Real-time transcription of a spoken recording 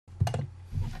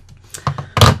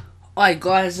Hi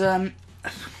guys, as you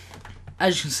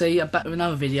can see, I'm back with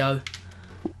another video,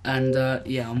 and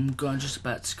yeah, I'm just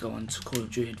about to go on to Call of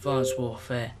Duty Advanced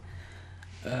Warfare.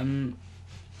 Yeah,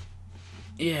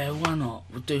 why not?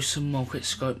 We'll do some more quick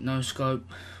scope, no scope.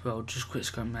 Well, just quick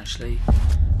scope actually,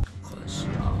 because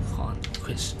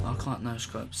I can't no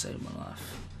scope to save my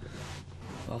life.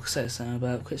 Well, I can say the same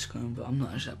about quick scope, but I'm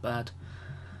not actually that bad.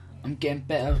 I'm getting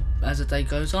better as the day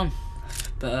goes on,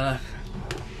 but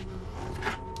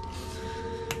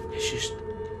it's just,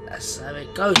 that's how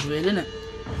it goes really, isn't it?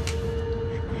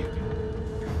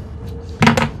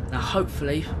 Now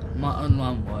hopefully my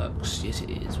online works. Yes, it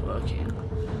is working.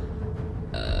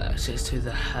 Access to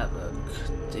the Havoc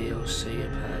DLC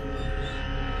apparently.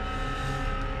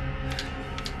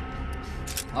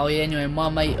 Oh yeah, anyway, my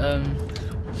mate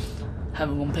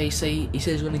Havoc on PC, he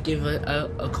says he's going to give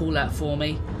a call out for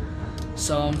me,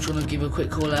 so I'm trying to give a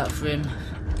quick call out for him.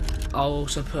 I'll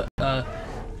also put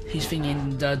his thing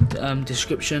in the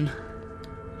description.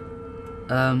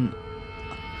 Yeah,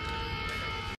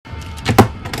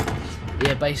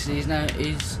 basically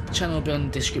his channel will be on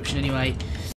the description anyway.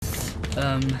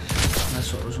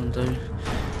 That's what I was gonna do.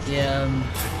 Yeah,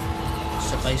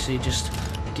 so basically just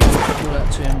give a quick call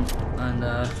out to him and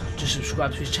just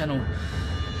subscribe to his channel.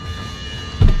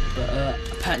 But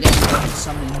apparently I've done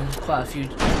something in quite a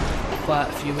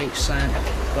few weeks saying,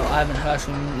 but I haven't heard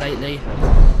from him lately,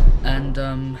 and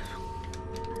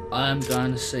I am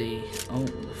going to see. Oh,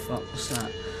 what the fuck was that?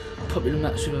 Popular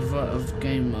maps with a variety of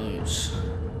game modes.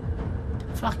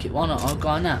 Fuck it, why not? I'll go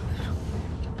on that.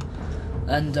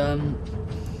 And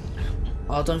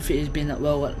I don't think he's been that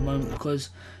well at the moment because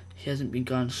he hasn't been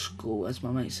going to school, as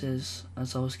my mate says,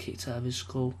 as I was kicked out of his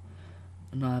school,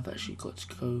 and I've actually got to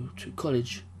go to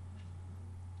college.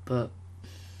 But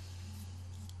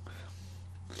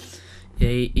yeah,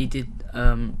 he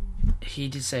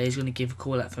did say he's going to give a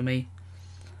call out for me,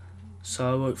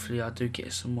 so hopefully I do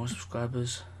get some more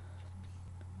subscribers.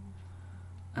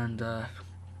 And I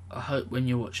hope when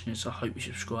you're watching this, I hope you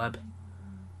subscribe.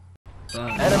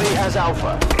 Enemy has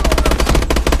Alpha.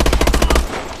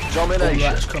 Domination.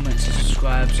 Likes, comments and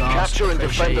subscribes. Capture and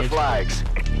defend the flags.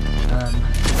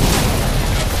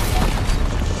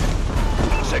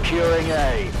 Securing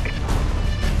A.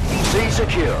 C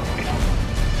secure.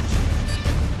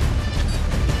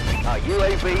 Our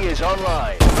UAV is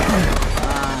online.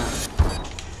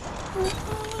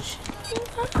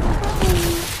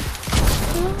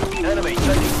 Enemy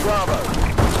taking Bravo.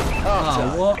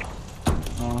 Oh, what?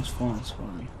 Oh, it's fine, it's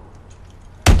fine.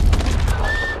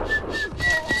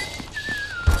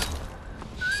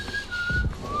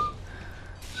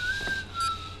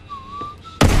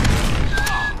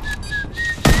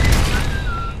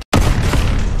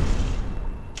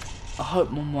 I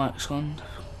hope my mic's on,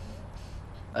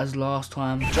 as last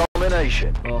time.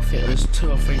 Domination. Well, I think it was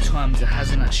 2 or 3 times it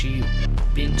hasn't actually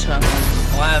been turned on.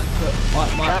 I have put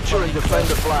my capture and defend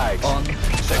the flags. On.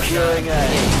 Securing A.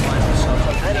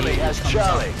 Enemy has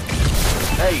Charlie.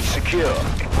 A secure.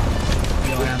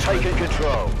 We've taken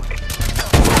control.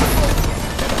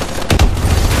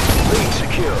 B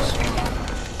secure.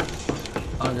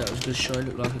 Oh, that was a good shot. It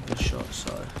looked like a good shot,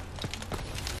 so.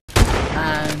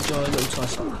 And enjoy a little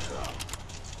toss up.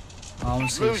 I want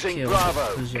to see his kill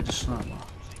because you're the sniper.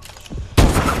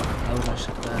 That was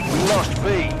actually bad. We lost B.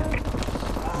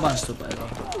 Mine's still better though.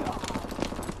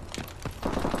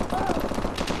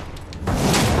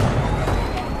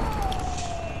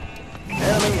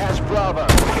 Enemy has Bravo.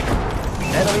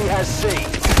 Enemy has C.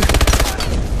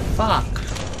 Fuck.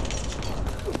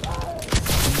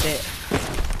 Bit.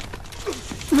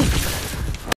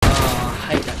 Oh, I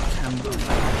hate that camera.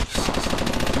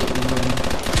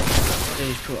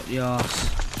 Dude, put up the arse.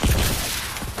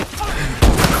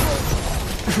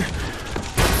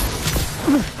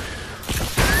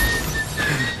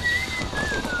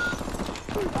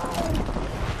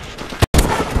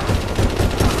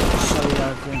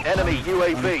 Enemy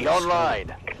UAV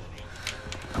online.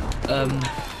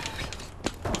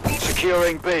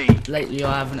 Securing B. Lately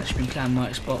I haven't actually been playing my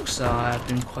Xbox, so I have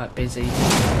been quite busy.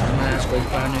 And my dad's got his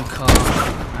brand new car,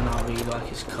 and I really like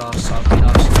his car, so I've been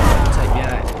asked to take me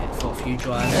out for a few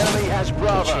drives. Enemy has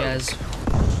Bravo. Which he has.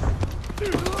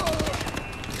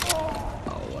 I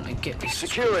want to get this.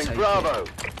 Securing Bravo.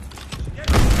 Take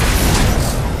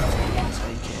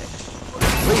it.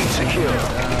 B secure.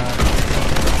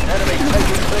 Enemy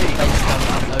taking B. Basically, I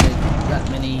haven't uploaded that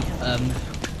many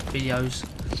videos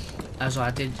as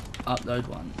I did upload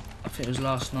one. I think it was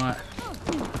last night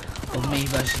of me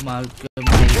versus my good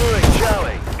mate. Securing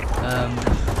Charlie.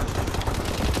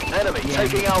 Enemy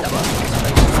taking Alpha.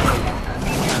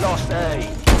 Lost A.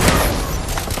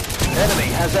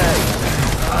 Enemy has A.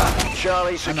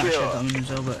 Charlie I'm not sure secure. that as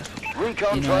well, but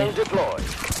Recon you know, drone deployed.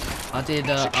 I did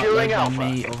Securing upload Alpha.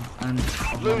 on me and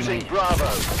on Losing my Bravo. We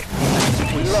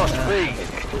PC, lost B.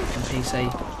 on PC.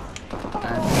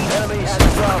 And Enemy has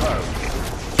Bravo.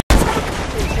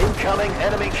 Incoming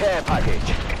enemy care package.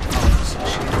 oh, it's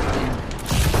actually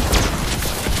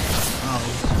oh,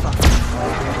 he's fucking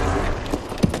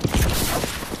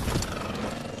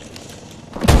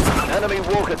Enemy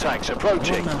walker tanks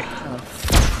approaching. what the hell?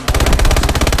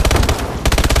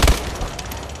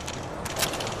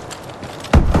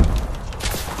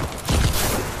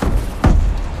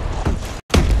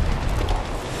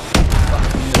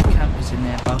 Fucking little campers in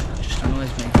there, bro. It just annoys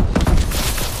me.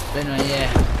 But anyway,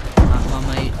 yeah, my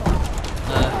mate,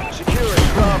 Securing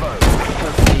Bravo.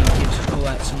 hopefully he gives a call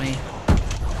out to me.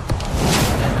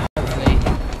 And hopefully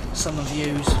some of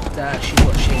yous that actually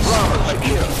watch this, Bravo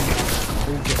hopefully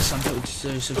secure. will get some people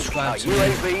to subscribe Our to me.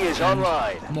 UAV is And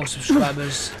online. more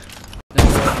subscribers, the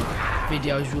more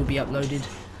videos will be uploaded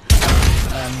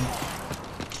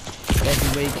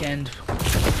every weekend.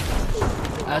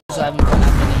 As I haven't got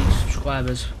that many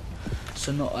subscribers,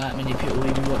 so not that many people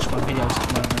even watch my videos at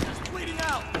the moment.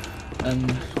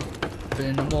 But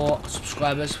then the more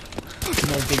subscribers, the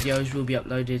more videos will be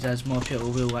uploaded, as more people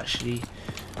will actually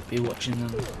be watching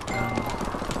them.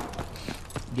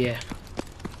 Yeah,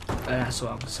 that's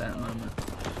what I'm saying at the moment.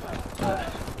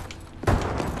 But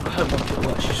I hope more people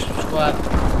actually subscribe.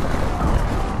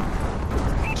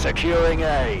 Securing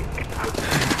A.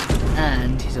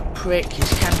 And he's a prick, he's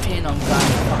camping, I'm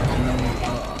going fucking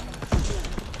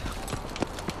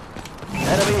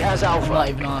Enemy has I'm not Alpha.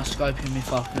 even scoping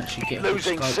if I can actually get a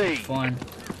Losing scope, C. it's fine.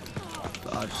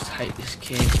 But I just hate this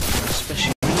kid,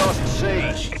 especially We lost when C. I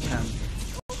actually can.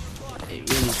 It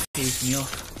really pisses me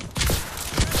off.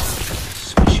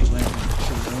 Especially when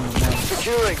I'm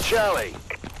Securing Charlie.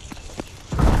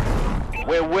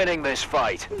 We're winning this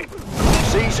fight.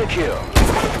 C secure.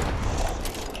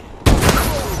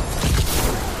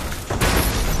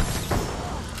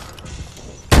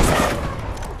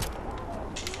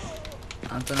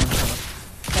 I don't know what the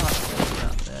fuck is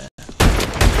out there.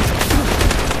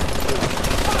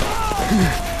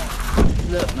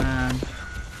 Look, man,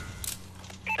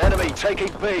 Enemy taking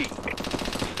B.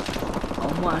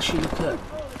 I might actually look at.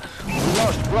 We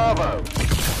lost Bravo.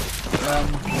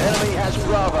 Enemy has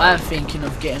Bravo. I am thinking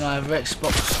of getting either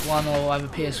Xbox One or either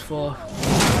PS4.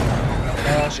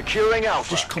 Securing Alpha.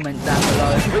 Just comment down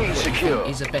below what you secure. think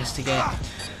is the best to get.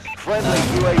 Friendly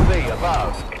UAV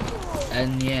above.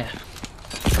 And yeah,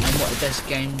 and what the best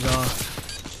games are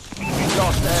We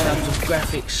lost in A. terms of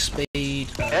graphics, speed,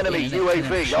 Enemy internet UAV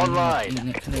connection, online.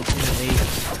 internet connectivity,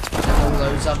 and all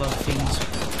those other things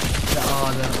that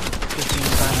are the good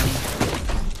things about them.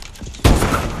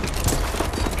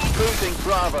 Losing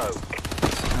Bravo.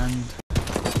 And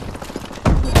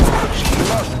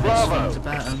lost the best Bravo. things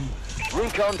about them,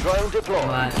 Recon drone deployed.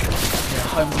 like their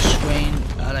home screen,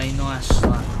 are they nice,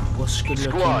 like what's good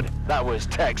looking, Squad, that was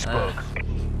textbook.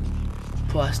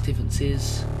 price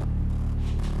differences.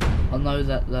 I know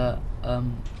that the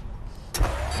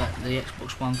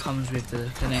Xbox One comes with the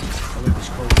Connect, or whatever it's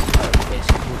called,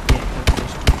 basically called the Xbox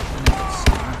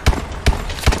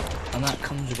Connect, and that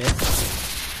comes with it.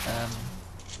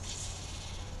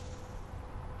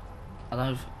 I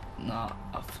don't. No,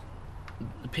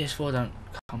 the PS4 don't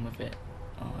come with it.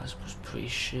 Oh, that was pretty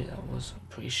shit. That was a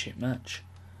pretty shit match.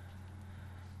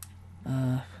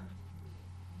 I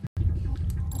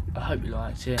hope you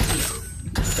liked it.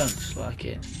 Don't dislike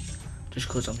it, just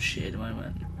because I'm shit at the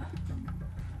moment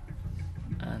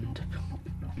and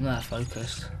I'm not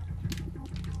focused.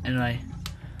 Anyway,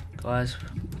 guys,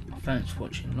 thanks for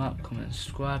watching. Like, comment,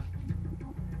 subscribe.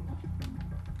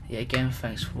 Yeah, again,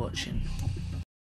 thanks for watching.